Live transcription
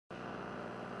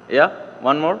Yeah,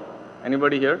 one more.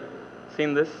 Anybody here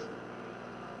seen this?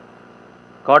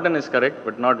 Cotton is correct,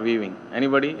 but not weaving.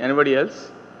 Anybody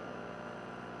else?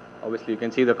 Obviously, you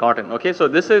can see the cotton. Okay, so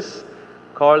this is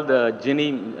called the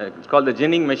ginning. It's called the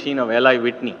ginning machine of Eli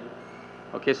Whitney.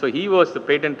 Okay, so he was the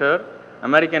patenter,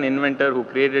 American inventor who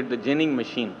created the ginning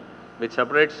machine, which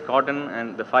separates cotton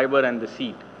and the fiber and the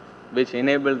seed, which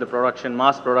enabled the production,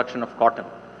 mass production of cotton.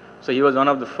 So he was one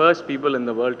of the first people in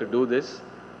the world to do this,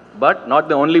 but not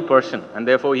the only person, and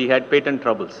therefore he had patent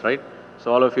troubles, right?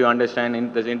 So all of you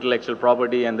understand there's intellectual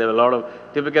property, and there were a lot of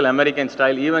typical American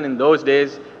style. Even in those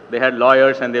days, they had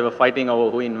lawyers and they were fighting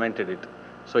over who invented it.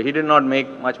 So he did not make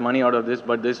much money out of this,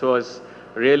 but this was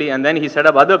really, and then he set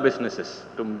up other businesses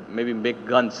to maybe make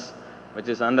guns, which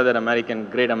is another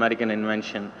great American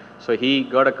invention. So he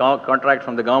got a contract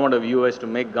from the government of US to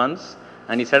make guns,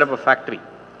 and he set up a factory.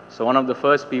 So one of the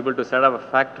first people to set up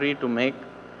a factory to make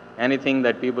anything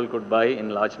that people could buy in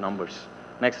large numbers.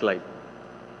 Next slide.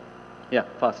 Yeah,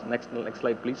 fast. Next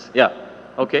slide, please. Yeah.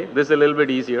 Okay, this is a little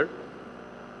bit easier.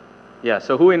 Yeah,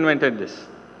 so who invented this?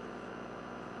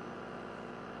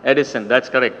 Edison, that's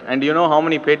correct. And do you know how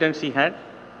many patents he had?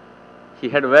 He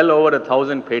had well over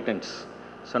 1,000 patents.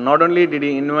 So not only did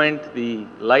he invent the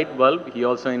light bulb, he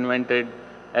also invented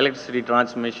electricity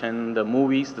transmission, the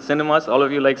movies, the cinemas. All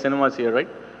of you like cinemas here, right?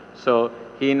 So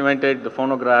he invented the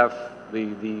phonograph,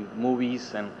 the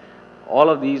movies, and all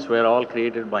of these were all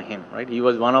created by him, right? He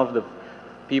was one of the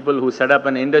people who set up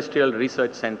an industrial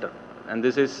research center. And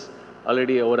this is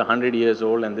already over 100 years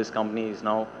old, and this company is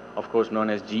now, of course, known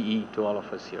as GE to all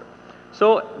of us here.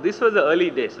 So this was the early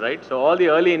days, right? So all the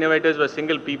early innovators were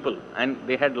single people, and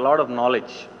they had a lot of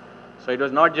knowledge. So it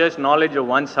was not just knowledge of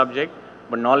one subject,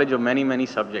 but knowledge of many, many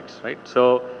subjects, right?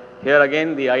 So here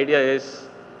again, the idea is,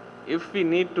 if we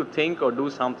need to think or do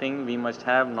something, we must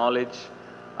have knowledge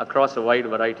across a wide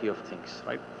variety of things,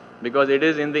 right? Because it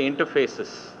is in the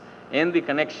interfaces, in the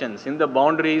connections, in the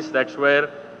boundaries, that's where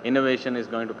innovation is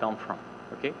going to come from,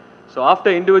 okay? So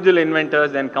after individual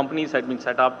inventors, then companies had been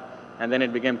set up, and then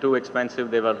it became too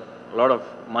expensive. There were a lot of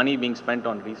money being spent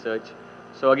on research.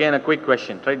 So again, a quick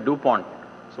question, right? DuPont.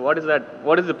 So what is that?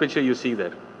 What is the picture you see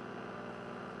there?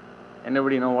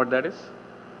 Anybody know what that is?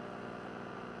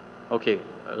 Okay,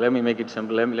 let me make it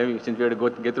simple. Since we have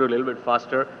to get through a little bit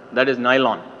faster, that is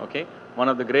nylon, okay? One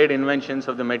of the great inventions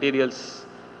of the materials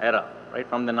era, right?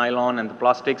 From the nylon and the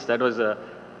plastics, that was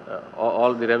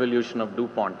all the revolution of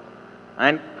DuPont.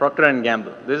 And Procter &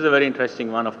 Gamble. This is a very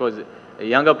interesting one. Of course,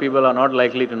 younger people are not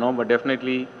likely to know, but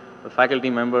definitely the faculty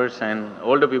members and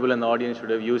older people in the audience should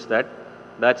have used that.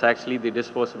 That's actually the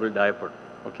disposable diaper,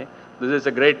 okay? This is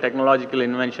a great technological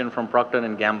invention from Procter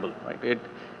 & Gamble, right?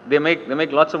 They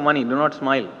make lots of money. Do not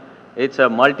smile. It's a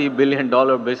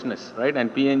multi-billion-dollar business, right?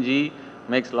 And P&G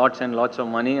makes lots and lots of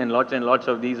money, and lots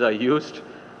of these are used,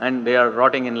 and they are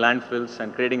rotting in landfills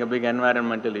and creating a big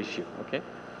environmental issue, okay?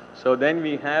 So then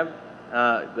we have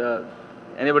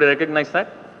anybody recognize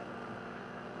that?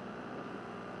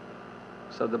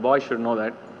 So the boy should know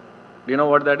that. Do you know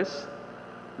what that is?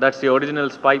 That's the original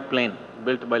spy plane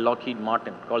built by Lockheed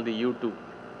Martin, called the U-2.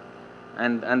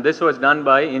 And this was done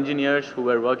by engineers who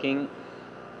were working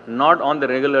not on the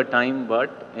regular time, but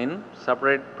in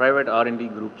separate private R&D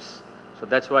groups. So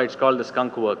that's why it's called the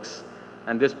Skunk Works.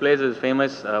 And this place is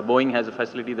famous. Boeing has a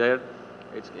facility there.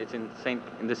 It's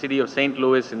in the city of St.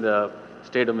 Louis in the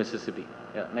state of Mississippi.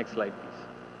 Yeah, next slide, please.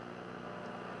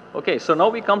 Okay, so now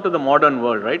we come to the modern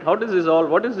world, right? What does this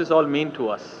all mean to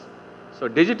us? So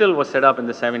digital was set up in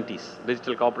the 70s,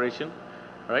 Digital Corporation,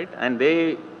 right? And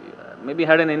they maybe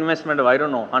had an investment of, I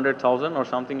don't know, 100,000 or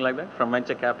something like that from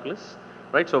venture capitalists,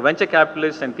 right? So venture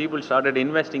capitalists and people started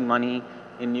investing money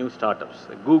in new startups,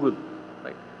 like Google,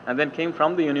 right? And then came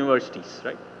from the universities,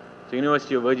 right? So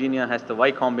University of Virginia has the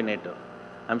Y Combinator.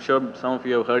 I'm sure some of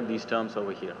you have heard these terms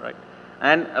over here, right?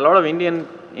 And a lot of Indian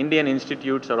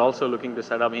institutes are also looking to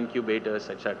set up incubators,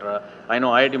 etc. I know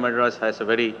IIT Madras has a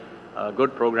very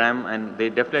good program, and they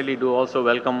definitely do also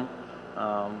welcome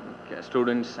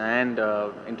students and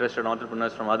interested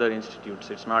entrepreneurs from other institutes.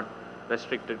 It's not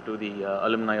restricted to the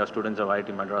alumni or students of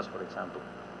IIT Madras, for example.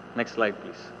 Next slide,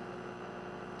 please.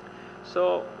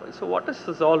 So what does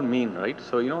this all mean, right?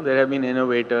 So, you know, there have been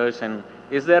innovators, and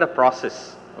is there a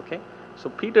process, okay? So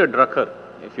Peter Drucker,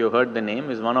 if you heard the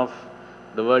name, is one of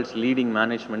the world's leading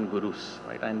management gurus,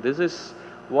 right? And this is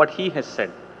what he has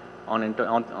said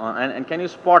and can you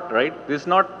spot, right? This is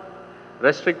not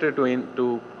restricted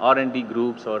to R&D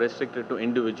groups or restricted to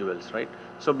individuals, right?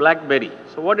 So BlackBerry.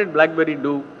 So what did BlackBerry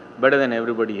do better than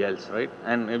everybody else, right?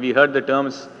 And we heard the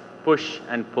terms push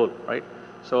and pull, right?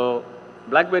 So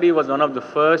BlackBerry was one of the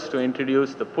first to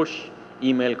introduce the push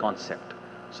email concept.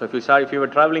 So if you were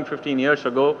traveling 15 years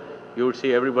ago, you would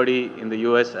see everybody in the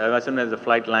US, as soon as the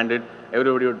flight landed,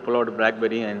 everybody would pull out a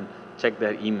BlackBerry and check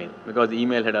their email, because the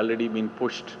email had already been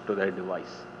pushed to their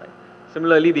device. Right?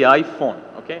 Similarly, the iPhone.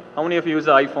 Okay, how many of you use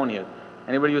the iPhone here?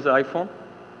 Anybody use the iPhone?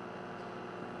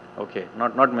 Okay,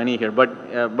 not many here, but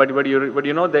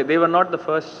you know, they were not the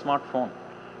first smartphone,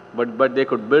 but they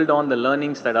could build on the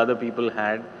learnings that other people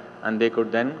had, and they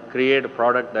could then create a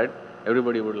product that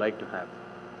everybody would like to have.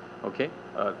 Okay,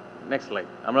 next slide.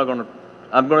 I'm going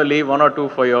to leave one or two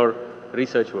for your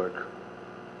research work.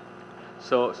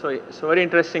 So very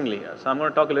interestingly, so I'm going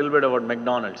to talk a little bit about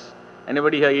McDonald's.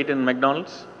 Anybody here eaten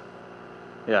McDonald's?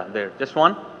 Yeah, there. Just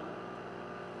one?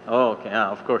 Oh, okay. Yeah,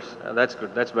 of course. That's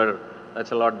good. That's better.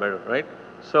 That's a lot better, right?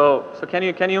 So can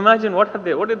you imagine what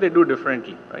did they do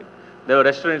differently, right? There were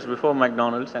restaurants before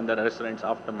McDonald's and there are restaurants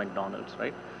after McDonald's,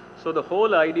 right? So the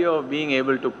whole idea of being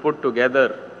able to put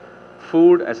together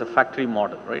food as a factory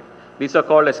model, right? These are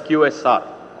called as QSR,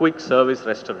 quick service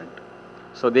restaurant.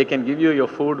 So they can give you your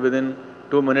food within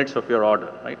 2 minutes of your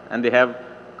order, right? And they have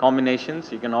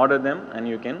combinations. You can order them and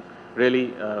you can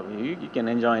really you can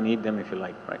enjoy and eat them if you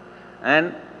like, right?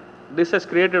 And this has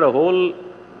created a whole.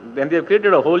 Then they have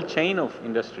created a whole chain of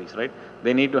industries, right?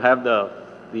 They need to have the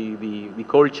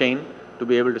cold chain to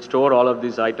be able to store all of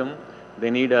these items. They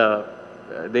need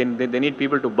they need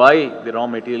people to buy the raw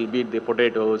material, be it the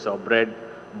potatoes or bread,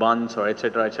 buns or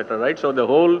etc., right? So the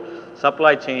whole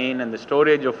supply chain and the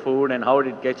storage of food and how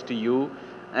it gets to you,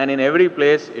 and in every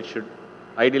place it should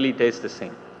ideally taste the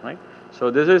same, right?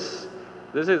 So this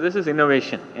is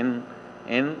innovation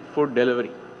in food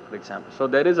delivery, for example. So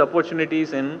there is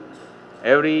opportunities in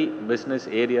every business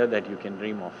area that you can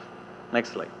dream of. Next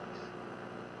slide,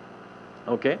 please.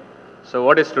 Okay, so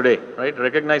what is today, right?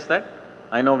 Recognize that.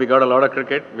 I know we got a lot of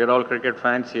cricket. We're all cricket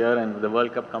fans here, and the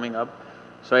World Cup coming up.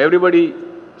 So everybody.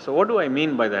 So what do I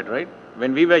mean by that, right?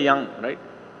 When we were young, right,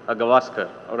 a Gavaskar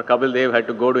or a Kapil Dev had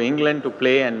to go to England to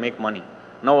play and make money.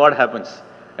 Now what happens?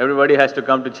 Everybody has to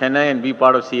come to Chennai and be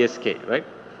part of CSK, right?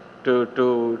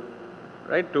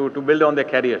 To build on their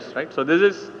careers, right? So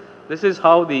this is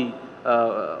how the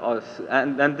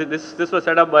and this was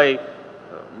set up by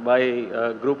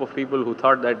a group of people who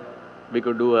thought that we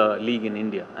could do a league in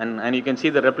India, and you can see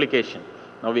the replication.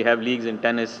 Now we have leagues in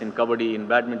tennis, in kabaddi, in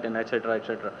badminton, etc.,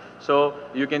 etc. So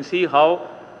you can see how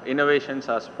innovations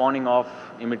are spawning off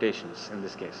imitations in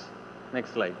this case.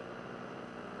 Next slide.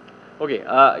 Okay,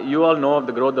 you all know of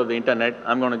the growth of the internet.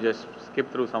 I'm going to just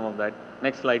skip through some of that.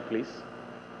 Next slide, please.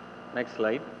 Next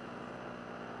slide.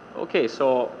 Okay,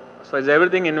 so is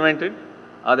everything invented?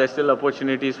 Are there still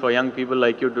opportunities for young people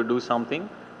like you to do something?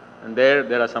 And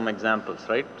there are some examples,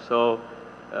 right? So,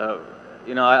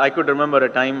 you know, I could remember a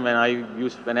time when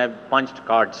I punched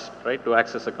cards, right, to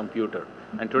access a computer.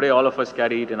 And today all of us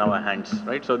carry it in our hands,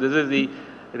 right? So this is the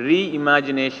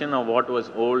reimagination of what was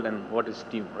old and what is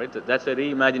new, right? That's a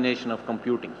reimagination of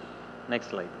computing. Next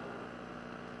slide.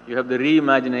 You have the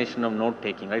reimagination of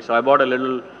note-taking, right? So I bought a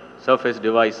little Surface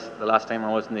device the last time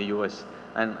I was in the US.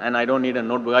 And I don't need a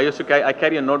notebook. I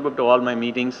carry a notebook to all my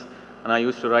meetings, and I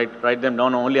used to write them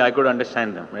down. Only I could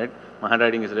understand them, right? My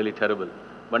handwriting is really terrible.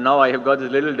 But now I have got this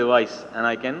little device, and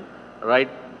I can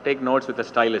take notes with a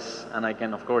stylus, and I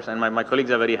can, of course, and my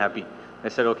colleagues are very happy. They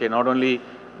said, okay, not only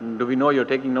do we know you're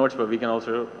taking notes, but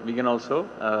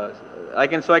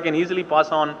I can easily pass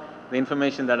on the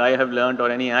information that I have learned or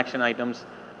any action items.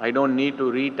 I don't need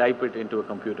to retype it into a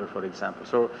computer, for example.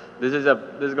 So this is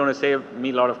going to save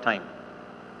me a lot of time.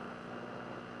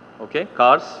 Okay,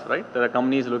 cars, right? There are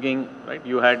companies looking, right?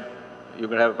 You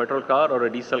could have a petrol car or a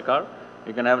diesel car.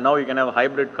 You can have a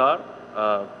hybrid car,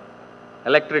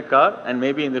 electric car, and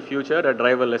maybe in the future a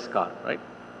driverless car, right?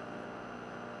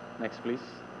 Next, please.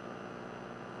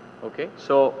 Okay,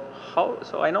 so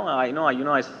I know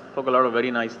I spoke a lot of very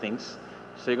nice things.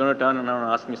 So you're going to turn around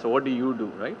and ask me, so what do you do,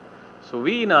 right? So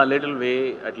we, in our little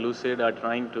way at Lucid, are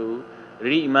trying to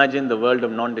reimagine the world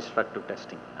of non-destructive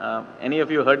testing. Any of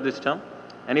you heard this term?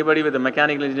 Anybody with a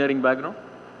mechanical engineering background?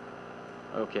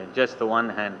 Okay, just the one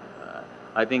hand.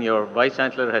 I think your vice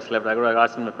chancellor has left. I got to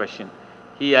ask him a question.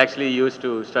 He actually used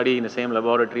to study in the same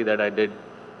laboratory that I did,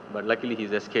 but luckily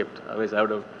he's escaped. Otherwise, I would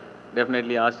have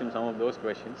definitely asked him some of those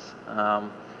questions.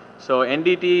 So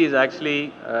NDT is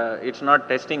actually, it's not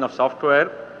testing of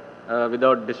software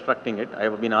without destructing it. I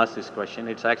have been asked this question.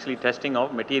 It's actually testing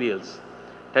of materials,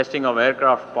 testing of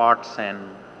aircraft parts and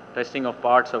testing of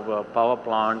parts of a power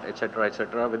plant,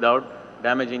 etc., without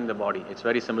damaging the body. It's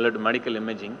very similar to medical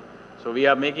imaging. So we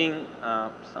are making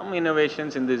some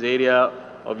innovations in this area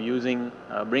of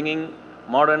bringing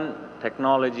modern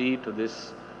technology to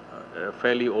this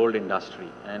fairly old industry.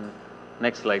 And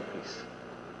next slide, please.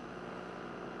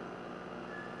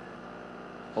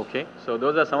 Okay, so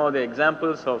those are some of the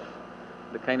examples of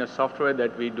the kind of software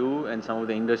that we do and some of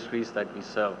the industries that we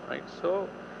serve, right? So,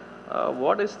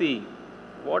 what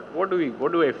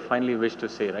do I finally wish to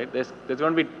say, right?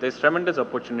 There's tremendous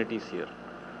opportunities here,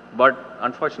 but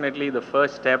unfortunately, the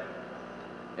first step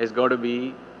is got to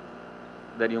be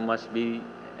that you must be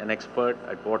an expert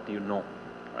at what you know,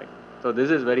 right? So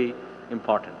this is very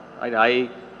important, right?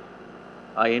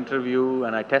 I interview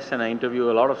and I test and I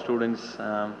interview a lot of students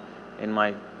in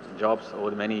my jobs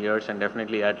over many years, and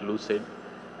definitely at Lucid,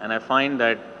 and I find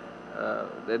that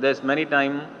there's many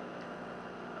time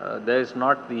there's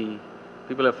not the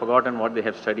people have forgotten what they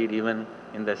have studied even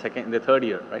in the third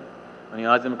year, right? When you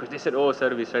ask them, because they said, "Oh,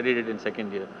 sir, we studied it in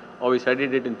second year, or we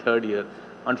studied it in third year."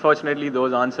 Unfortunately,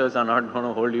 those answers are not going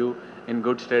to hold you in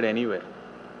good stead anywhere,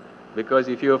 because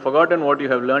if you have forgotten what you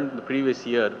have learned the previous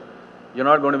year, you're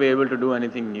not going to be able to do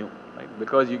anything new, right?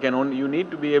 Because you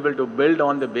need to be able to build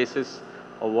on the basis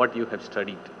of what you have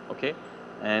studied, okay?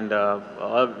 And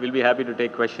we'll be happy to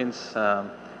take questions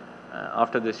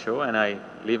after this show, and I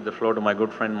leave the floor to my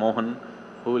good friend Mohan,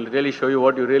 who will really show you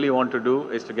what you really want to do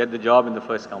is to get the job in the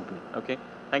first company, okay?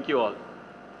 Thank you all.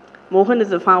 Mohan is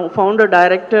the founder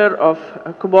director of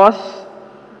Kubos,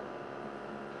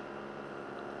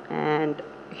 and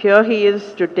here he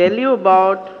is to tell you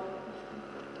about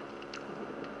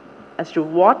as to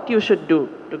what you should do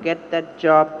to get that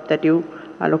job that you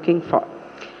are looking for,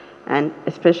 and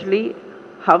especially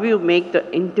how you make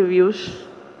the interviews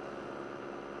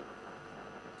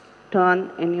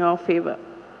turn in your favor.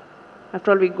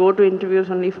 After all, we go to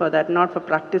interviews only for that, not for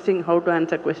practicing how to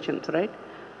answer questions, right?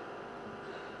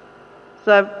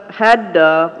 So I've had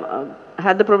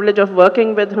the privilege of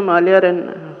working with him earlier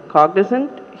in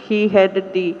Cognizant. He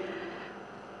headed the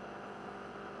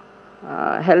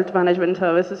health management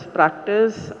services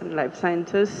practice and life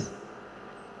sciences,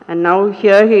 and now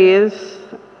here he is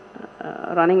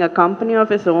running a company of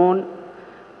his own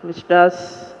which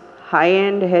does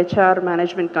high-end HR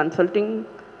management consulting,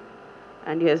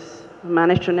 and he has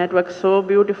managed to network so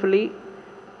beautifully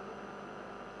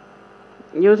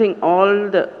using all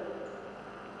the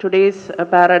today's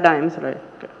paradigms, right?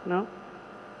 No?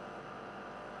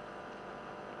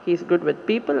 He's good with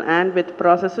people and with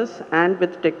processes and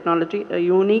with technology, a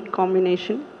unique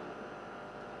combination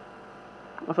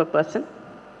of a person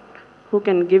who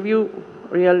can give you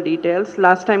real details.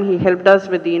 Last time he helped us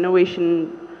with the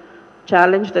innovation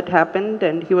challenge that happened,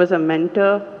 and he was a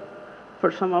mentor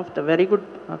for some of the very good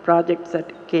projects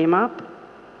that came up.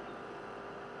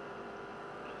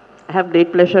 I have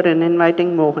great pleasure in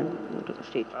inviting Mohan to the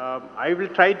stage. I will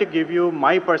try to give you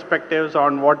my perspectives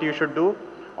on what you should do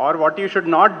or what you should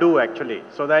not do actually,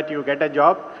 so that you get a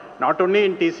job not only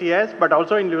in TCS but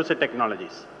also in Lucid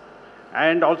Technologies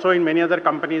and also in many other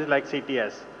companies like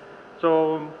CTS.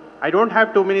 So I don't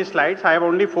have too many slides. I have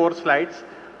only 4 slides,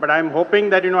 but I'm hoping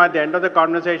that at the end of the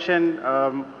conversation,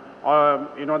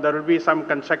 there will be some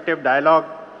constructive dialogue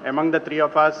among the 3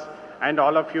 of us and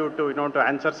all of you to to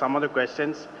answer some of the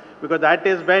questions, because that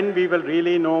is when we will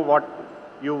really know what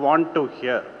you want to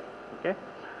hear. Okay.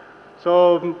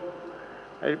 So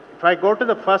if I go to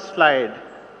the first slide,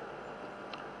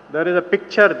 there is a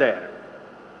picture there.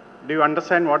 Do you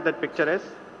understand what that picture is?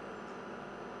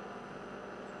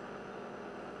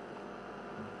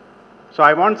 So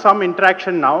I want some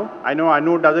interaction now. I know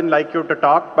Anu doesn't like you to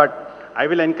talk, but I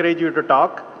will encourage you to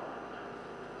talk.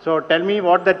 So tell me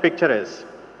what that picture is.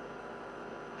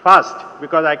 Fast,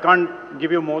 because I can't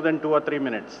give you more than 2 or 3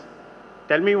 minutes.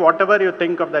 Tell me whatever you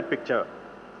think of that picture.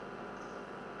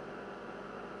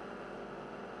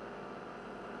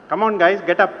 Come on guys,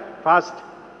 get up, fast.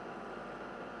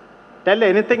 Tell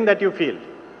anything that you feel.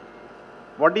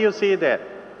 What do you see there?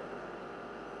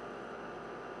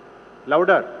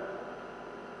 Louder.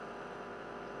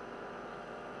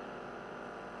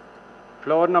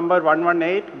 Floor number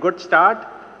 118, good start.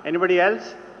 Anybody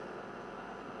else?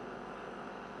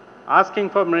 Asking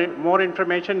for more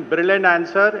information, brilliant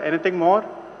answer. Anything more?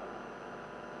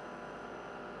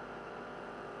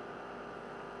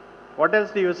 What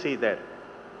else do you see there?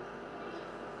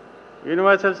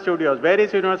 Universal Studios. Where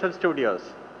is Universal Studios?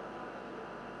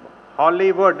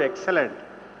 Hollywood, excellent.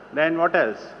 Then what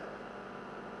else?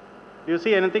 Do you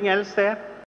see anything else there?